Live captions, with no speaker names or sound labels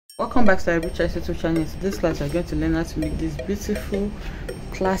Welcome back to our YouTube channel. In this class we are going to learn how to make this beautiful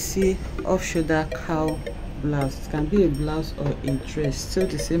classy off-shoulder cowl blouse. It can be a blouse or a dress, still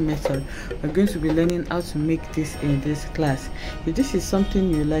the same method. We're going to be learning how to make this in this class. If this is something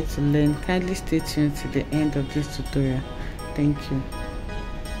you like to learn, kindly stay tuned to the end of this tutorial. Thank you.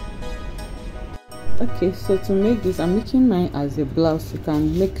 Okay, so to make this, I'm making mine as a blouse. You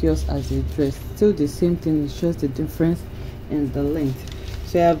can make yours as a dress, still the same thing, it's just the difference in the length.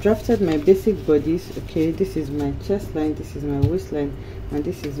 So I have drafted my basic bodies. Okay, this is my chest line, this is my waistline, and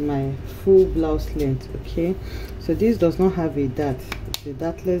this is my full blouse length. Okay, so this does not have a dart, it's a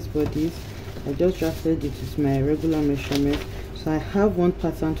dartless bodies. I just drafted it with my regular measurement. So I have one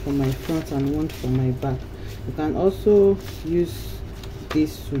pattern for my front and one for my back. You can also use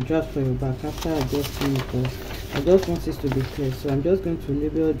this to draft for your back after adjusting it, because I just want this to be clear. So I'm just going to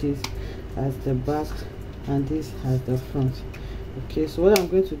label this as the back and this as the front. Okay, so what I'm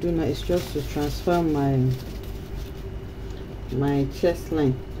going to do now is just to transfer my chest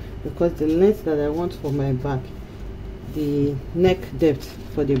line, because the length that I want for my back, the neck depth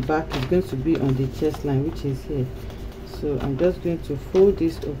for the back is going to be on the chest line, which is here. So I'm just going to fold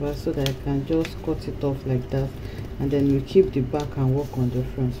this over so that I can just cut it off like that, and then we keep the back and work on the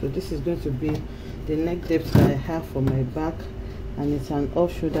front. So this is going to be the neck depth that I have for my back, and it's an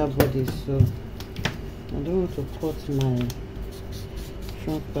off-shoulder body, so I don't want to cut my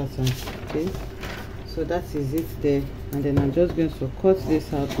front pattern. Okay, so that is it there, and then I'm just going to cut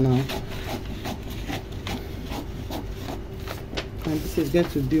this out now, and this is going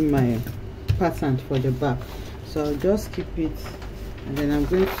to be my pattern for the back. So I'll just keep it, and then I'm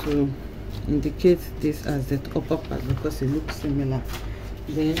going to indicate this as the upper part because it looks similar.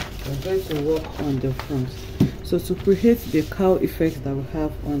 Then we're going to work on the front. So to create the cowl effect that we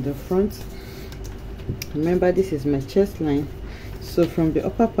have on the front, remember this is my chest line. So from the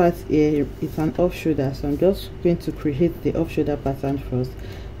upper part here, it's an off shoulder, so I'm just going to create the off shoulder pattern first.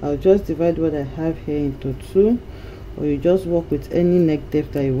 I'll just divide what I have here into 2, or you just work with any neck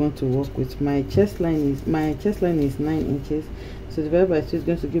depth that you want to work with. My chest line is 9 inches, so divided by 2 is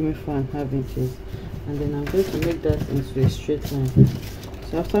going to give me 4.5 inches, and then I'm going to make that into a straight line.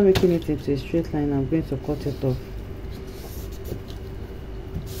 So after making it into a straight line, I'm going to cut it off.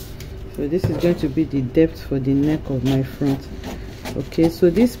 So this is going to be the depth for the neck of my front. Okay, so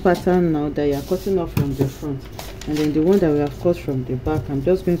this pattern now that you are cutting off from the front, and then the one that we have cut from the back, I'm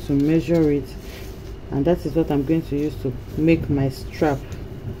just going to measure it, and that is what I'm going to use to make my strap.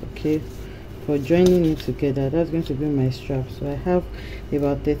 Okay, for joining it together, that's going to be my strap. So I have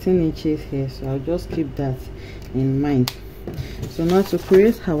about 13 inches here, so I'll just keep that in mind. So now to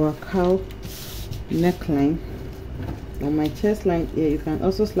create our cowl neckline on my chest line here, you can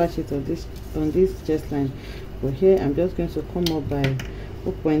also slash it on this chest line, but here I'm just going to come up by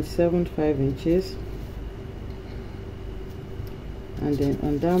 0.75 inches, and then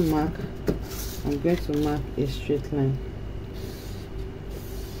on that mark I'm going to mark a straight line.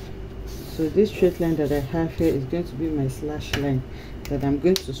 So this straight line that I have here is going to be my slash line that I'm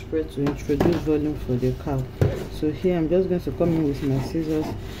going to spread to introduce volume for the cowl. So here I'm just going to come in with my scissors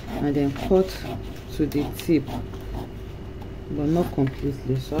and then cut to the tip, but not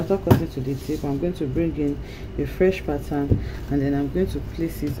completely. So after cutting to the tip, I'm going to bring in a fresh pattern, and then I'm going to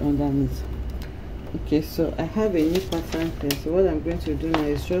place it underneath. Okay, so I have a new pattern here. So what I'm going to do now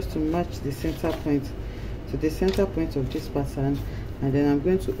is just to match the center point to the center point of this pattern, and then I'm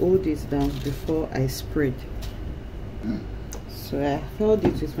going to hold it down before I spread. So I held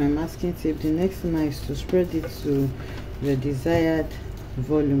it with my masking tape. The next thing now is to spread it to the desired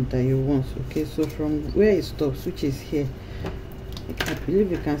volume that you want. Okay, so from where it stops, which is here, I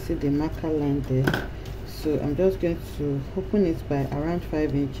believe you can see the marker line there. So I'm just going to open it by around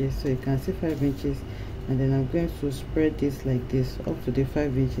 5 inches, so you can see 5 inches, and then I'm going to spread this like this up to the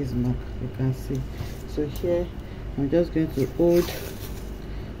 5 inches mark, you can see. So here I'm just going to hold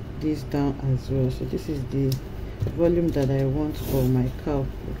this down as well. So this is the volume that I want for my cowl.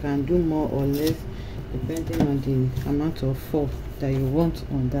 You can do more or less depending on the amount of fold that you want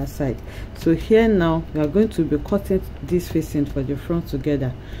on that side. So here now we are going to be cutting this facing for the front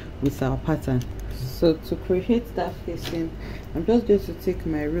together with our pattern. So to create that facing, I'm just going to take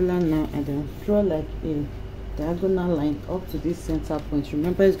my ruler now and then draw like a diagonal line up to this center point.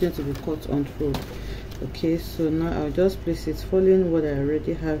 Remember, it's going to be cut on fold. Okay, so now I'll just place it following what I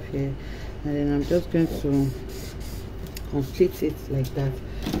already have here, and then I'm just going to complete it like that.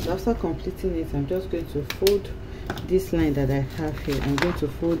 So after completing it, I'm just going to fold this line that I have here. I'm going to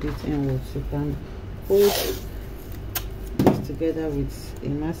fold it inwards. You can fold this together with a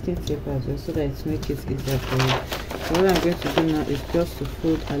masking tape as well, so that it makes it easier for you. So what I'm going to do now is just to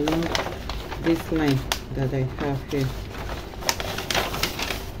fold along this line that I have here.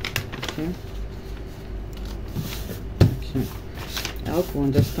 Okay, I hope you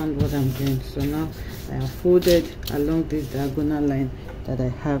understand what I'm doing. So now I have folded along this diagonal line that I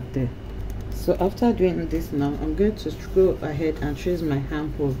have there. So after doing this, now I'm going to go ahead and trace my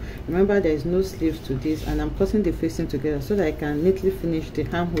armhole. Remember, there is no sleeves to this, and I'm cutting the facing together so that I can neatly finish the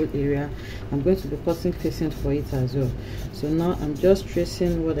armhole area. I'm going to be cutting facing for it as well. So now I'm just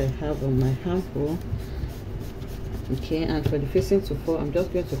tracing what I have on my armhole. Okay, and for the facing to fall, I'm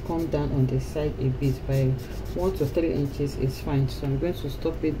just going to come down on the side a bit by 1 to 3 inches is fine. So I'm going to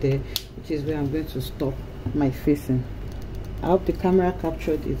stop it there, which is where I'm going to stop my facing. I hope the camera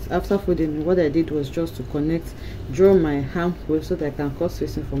captured it. After folding, what I did was just to draw my armhole so that I can cut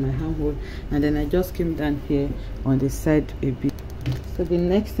facing for my armhole, and then I just came down here on the side a bit. So the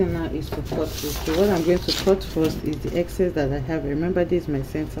next thing now is to cut this. So what I'm going to cut first is the excess that I have. Remember, this is my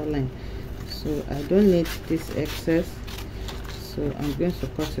center line, so I don't need this excess, so I'm going to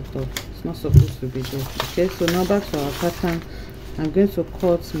cut it off. It's not supposed to be there. Okay, so now back to our pattern. I'm going to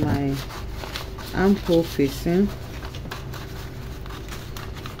cut my armhole facing.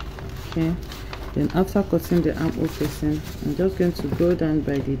 Okay, then after cutting the armhole facing, I'm just going to go down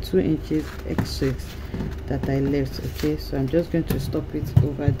by the 2 inches excess that I left. Okay, so I'm just going to stop it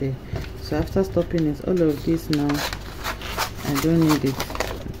over there. So after stopping it, all of this now I don't need it.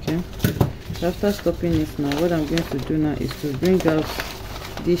 Okay, so after stopping it, now what I'm going to do now is to bring out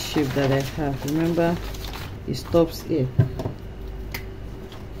this shape that I have. Remember, it stops here.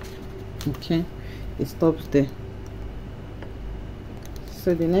 Okay, it stops there.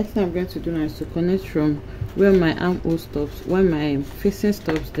 So the next thing I'm going to do now is to connect from where my armhole stops, where my facing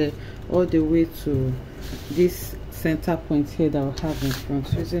stops there, all the way to this center point here that I'll have in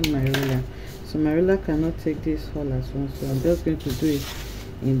front using my ruler. So my ruler cannot take this all at once, so I'm just going to do it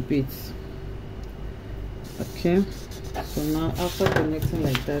in bits. Okay, so now after connecting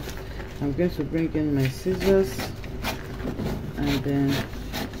like that, I'm going to bring in my scissors, and then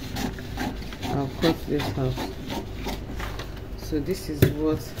I'll cut this out. So this is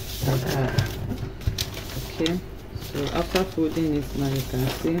what I have. Okay, so after folding it, now you can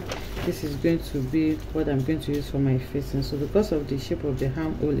see this is going to be what I'm going to use for my facing. So because of the shape of the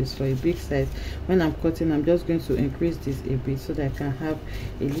armhole is for a big size, when I'm cutting, I'm just going to increase this a bit so that I can have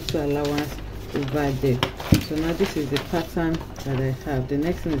a little allowance over there. So now this is the pattern that I have. The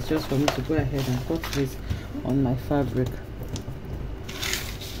next thing is just for me to go ahead and cut this on my fabric.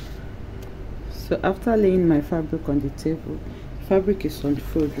 So after laying my fabric on the table, fabric is on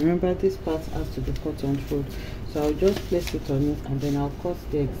fold. Remember, this part has to be cut on fold, so I'll just place it on it, and then I'll cut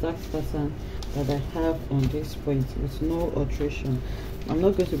the exact pattern that I have on this point with no alteration. I'm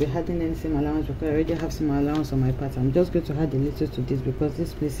not going to be adding any seam allowance because I already have seam allowance on my pattern. I'm just going to add a little to this because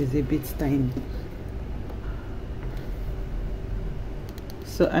this place is a bit tiny.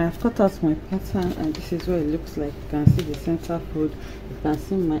 So I have cut out my pattern, and this is what it looks like. You can see the center fold, you can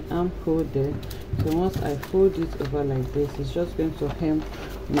see my armhole there. So once I fold it over like this, it's just going to hem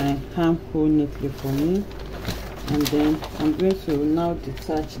my armhole neatly for me. And then I'm going to now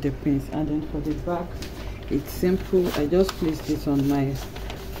detach the pins, and then for the back, it's simple. I just placed it on my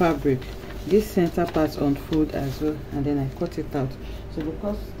fabric. This center part unfold as well, and then I cut it out. So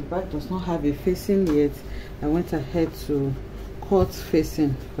because the back does not have a facing yet, I went ahead to cut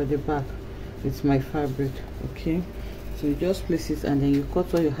facing for the back with my fabric. Okay, so you just place it, and then you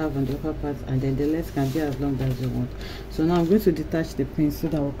cut what you have on the upper part, and then the length can be as long as you want. So now I'm going to detach the pins so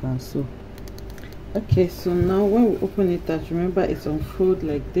that we can sew. Okay, so now when we open it out, remember it's unfold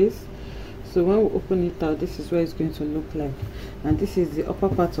like this. So when we open it out, this is what it's going to look like, and this is the upper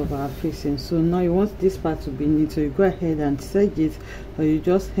part of our facing. So now you want this part to be neat, so you go ahead and serge it, or you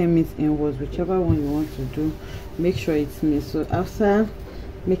just hem it inwards, whichever one you want to do. Make sure it's neat. So after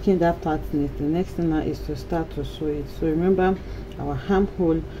making that part neat, the next thing now is to start to sew it. So remember our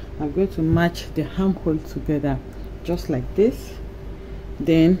armhole, I'm going to match the armhole together just like this.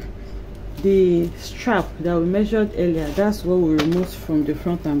 Then the strap that we measured earlier, that's what we removed from the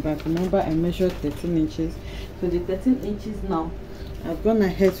front and back. Remember, I measured 13 inches. So the 13 inches now, I've gone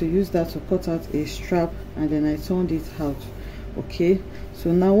ahead to use that to cut out a strap, and then I turned it out. Okay,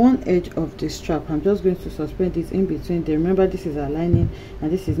 so now one edge of the strap, I'm just going to suspend it in between there. Remember, this is our lining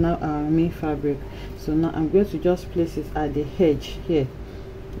and this is now our main fabric. So now I'm going to just place it at the edge here.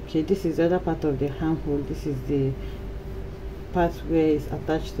 Okay, this is the other part of the armhole. This is the part where it's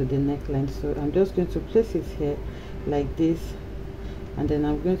attached to the neckline. So I'm just going to place it here like this, and then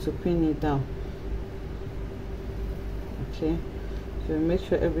I'm going to pin it down. Okay, So make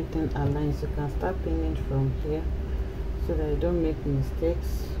sure everything aligns. You can start pinning from here so that you don't make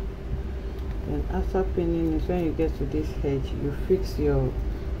mistakes. And after pinning is when you get to this edge, you fix your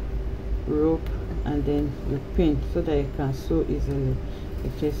rope and then you pin so that you can sew easily.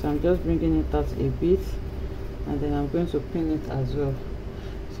 Okay, so I'm just bringing it out a bit and then I'm going to pin it as well.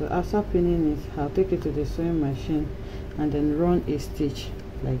 So after pinning it, I'll take it to the sewing machine and then run a stitch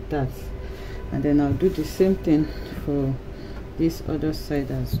like that, and then I'll do the same thing for this other side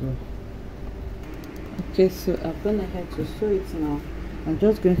as well. Okay, so I've gone ahead to sew it now. I'm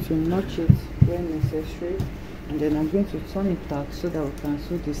just going to notch it where necessary, and then I'm going to turn it out so that we can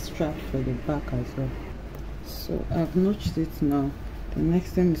sew the strap for the back as well. So I've notched it now. The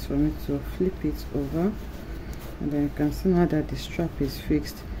next thing is for me to flip it over, and then you can see now that the strap is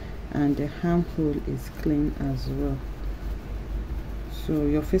fixed and the armhole is clean as well. So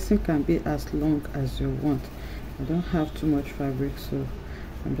your facing can be as long as you want. I don't have too much fabric, so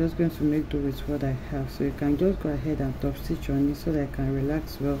I'm just going to make do with what I have. So you can just go ahead and top stitch on it so that it can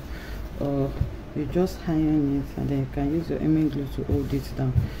relax well, or you just iron it and then you can use your hemming glue to hold it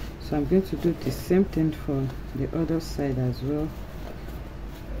down. So I'm going to do the same thing for the other side as well,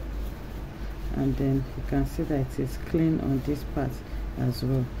 and then you can see that it is clean on this part as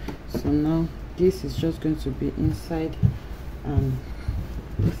well. So now this is just going to be inside, and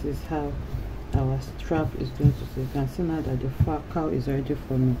this is how our strap is going to sew. You can see now that the cowl is ready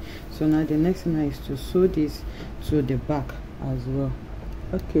for me. So now the next thing is to sew this to the back as well.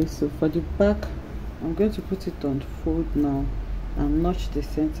 Okay, so for the back, I'm going to put it on fold now and notch the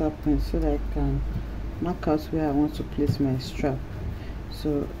center point so that I can mark out where I want to place my strap.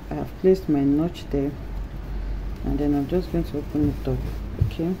 So I have placed my notch there, and then I'm just going to open it up.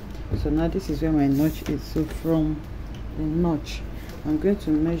 Okay, so now this is where my notch is. So from the notch, I'm going to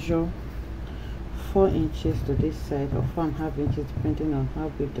measure 4 inches to this side, or 4.5 inches depending on how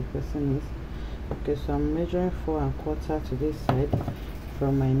big the person is. Okay, so I'm measuring 4.25 to this side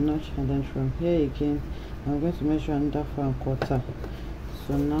from my notch, and then from here again I'm going to measure another 4.25.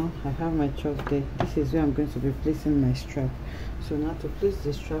 So now I have my chalk there. This is where I'm going to be placing my strap. So now to place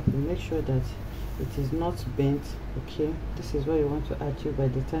the strap, you make sure that it is not bent. Okay, this is what you want to achieve by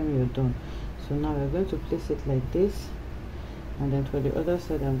the time you're done. So now we're going to place it like this, and then for the other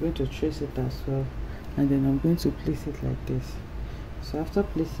side I'm going to trace it as well, and then I'm going to place it like this. So after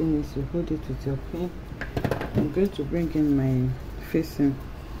placing this, you hold it with your pin. I'm going to bring in my facing,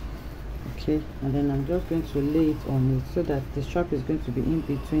 okay, and then I'm just going to lay it on it so that the strap is going to be in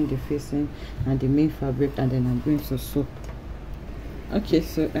between the facing and the main fabric, and then I'm going to sew. Okay,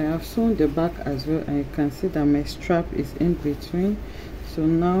 so I have sewn the back as well, and you can see that my strap is in between. So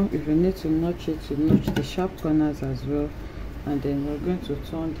now if you need to notch it, you notch the sharp corners as well, and then we're going to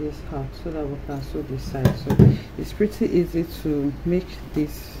turn this out so that we can sew this side. So it's pretty easy to make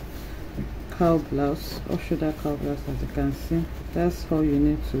this cowl blouse, off shoulder cowl blouse. As you can see, that's all you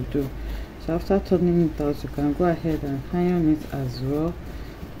need to do. So after turning it out, you can go ahead and iron it as well,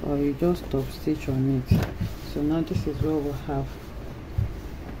 or you just top stitch on it. So now this is what we have.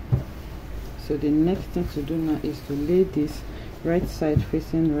 So the next thing to do now is to lay this right side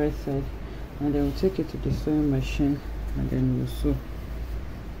facing right side, and then we'll take it to the sewing machine and then we'll sew.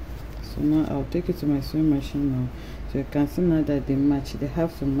 So now I'll take it to my sewing machine now. So you can see now that they match. They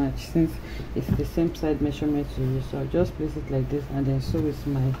have to match since it's the same side measurement you use. So I'll just place it like this and then sew with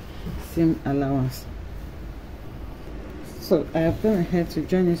my seam allowance. So I have gone ahead to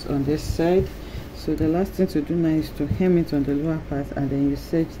join it on this side. So the last thing to do now is to hem it on the lower part, and then you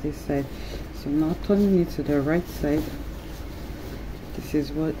serge this side. So now turning it to the right side, this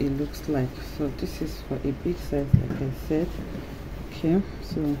is what it looks like. So this is for a big size, like I said. Okay,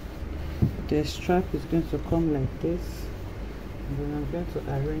 so the strap is going to come like this, and then I'm going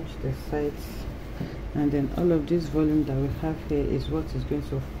to arrange the sides, and then all of this volume that we have here is what is going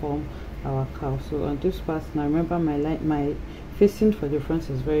to form our cowl. So on this part now, remember my facing for the front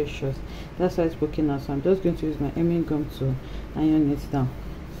is very short, that's why it's poking out. So I'm just going to use my hemming gum to iron it down.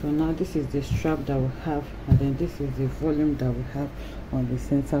 So now this is the strap that we have, and then this is the volume that we have on the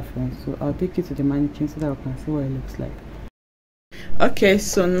center front. So I'll take it to the mannequin so that we can see what it looks like. Okay,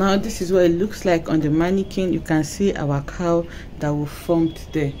 so now this is what it looks like on the mannequin. You can see our cowl that we formed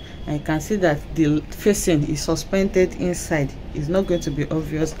there, and you can see that the facing is suspended inside. It's not going to be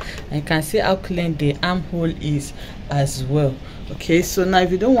obvious, and you can see how clean the armhole is as well. Okay, so now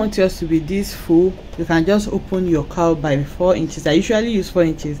if you don't want yours to be this full, you can just open your cowl by 4 inches. I usually use 4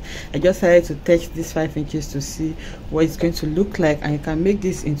 inches. I just decided to touch this 5 inches to see what it's going to look like, and you can make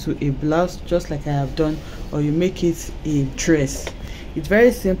this into a blouse just like I have done, or you make it a dress. It's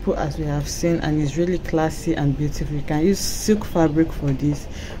very simple as we have seen, and it's really classy and beautiful. You can use silk fabric for this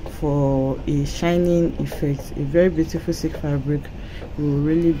for a shining effect. A very beautiful silk fabric will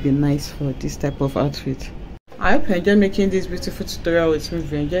really be nice for this type of outfit. I hope you enjoyed making this beautiful tutorial with me.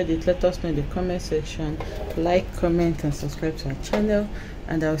 If you enjoyed it, let us know in the comment section. Like, comment and subscribe to our channel,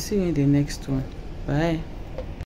 and I'll see you in the next one. Bye.